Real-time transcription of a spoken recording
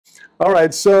All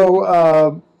right,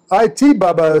 so IT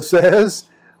Bubba says,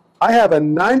 I have a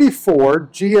 94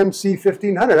 GMC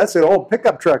 1500. That's an old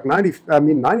pickup truck,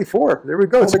 94. There we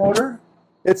go.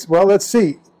 Well, let's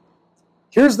see.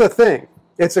 Here's the thing.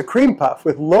 It's a cream puff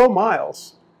with low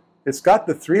miles. It's got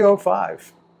the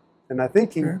 305. And I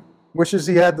think he wishes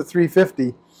he had the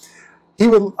 350.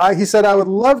 He said, I would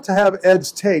love to have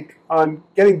Ed's take on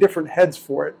getting different heads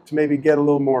for it to maybe get a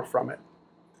little more from it.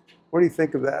 What do you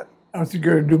think of that? I don't think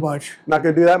you're going to do much. Not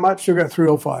going to do that much? Still got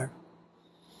 305.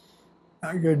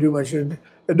 Not going to do much. It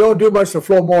don't do much to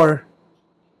flow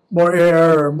more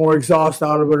air or more exhaust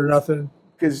out of it or nothing.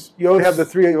 Because you only have the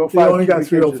 305. You only got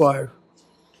 305.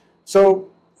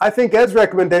 So I think Ed's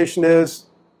recommendation is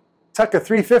tuck a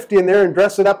 350 in there and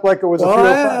dress it up like it was a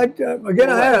 305. Again,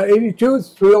 I had an 82,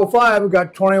 305. It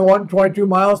got 21, 22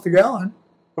 miles to gallon.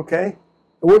 Okay.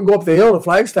 It wouldn't go up the hill to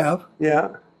Flagstaff.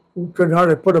 Yeah. We couldn't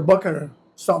hardly put a bucket or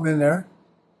something in there.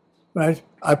 Right?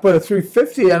 I put a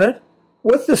 350 in it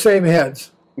with the same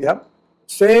heads. Yep.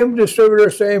 Same distributor,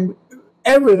 same,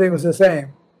 everything was the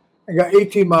same. I got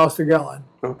 18 miles to gallon.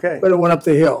 Okay. But it went up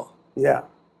the hill. Yeah.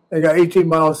 I got 18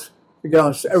 miles to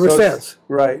gallon ever since.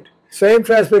 Right. Same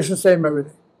transmission, same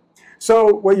everything. So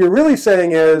what you're really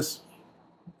saying is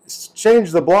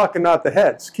change the block and not the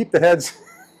heads. Keep the heads.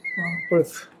 Well,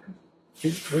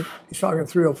 he's talking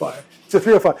 305. It's a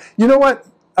 305. You know what?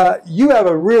 You have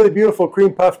a really beautiful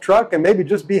cream puff truck, and maybe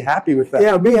just be happy with that.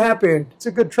 Yeah, be happy. It's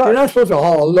a good truck. You're not supposed to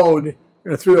haul a load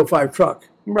in a 305 truck.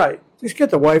 Right. Just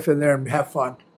get the wife in there and have fun.